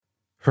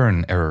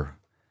Hearn error.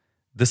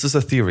 This is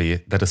a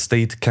theory that a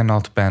state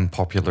cannot ban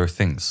popular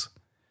things.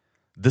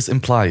 This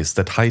implies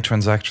that high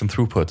transaction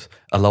throughput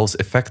allows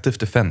effective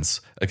defense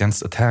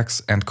against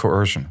attacks and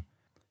coercion.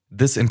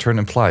 This in turn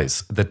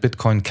implies that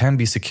Bitcoin can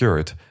be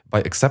secured by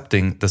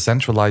accepting the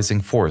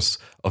centralizing force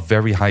of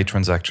very high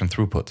transaction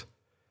throughput.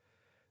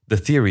 The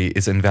theory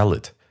is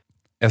invalid,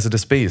 as it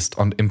is based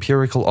on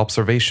empirical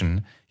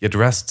observation yet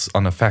rests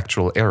on a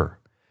factual error.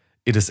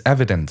 It is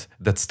evident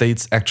that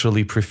states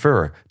actually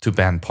prefer to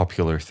ban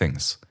popular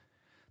things.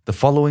 The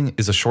following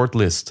is a short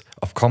list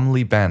of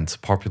commonly banned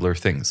popular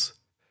things: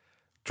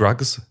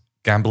 drugs,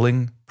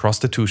 gambling,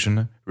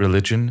 prostitution,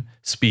 religion,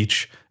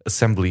 speech,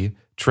 assembly,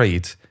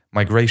 trade,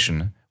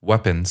 migration,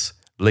 weapons,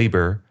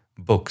 labor,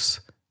 books,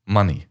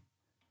 money.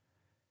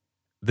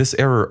 This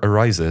error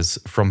arises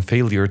from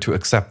failure to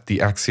accept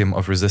the axiom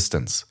of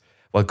resistance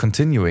while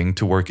continuing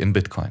to work in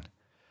Bitcoin.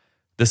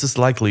 This is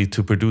likely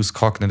to produce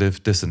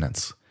cognitive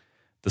dissonance.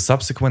 The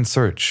subsequent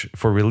search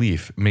for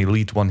relief may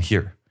lead one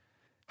here.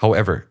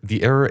 However,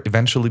 the error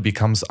eventually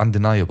becomes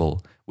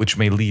undeniable, which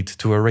may lead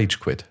to a rage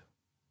quit.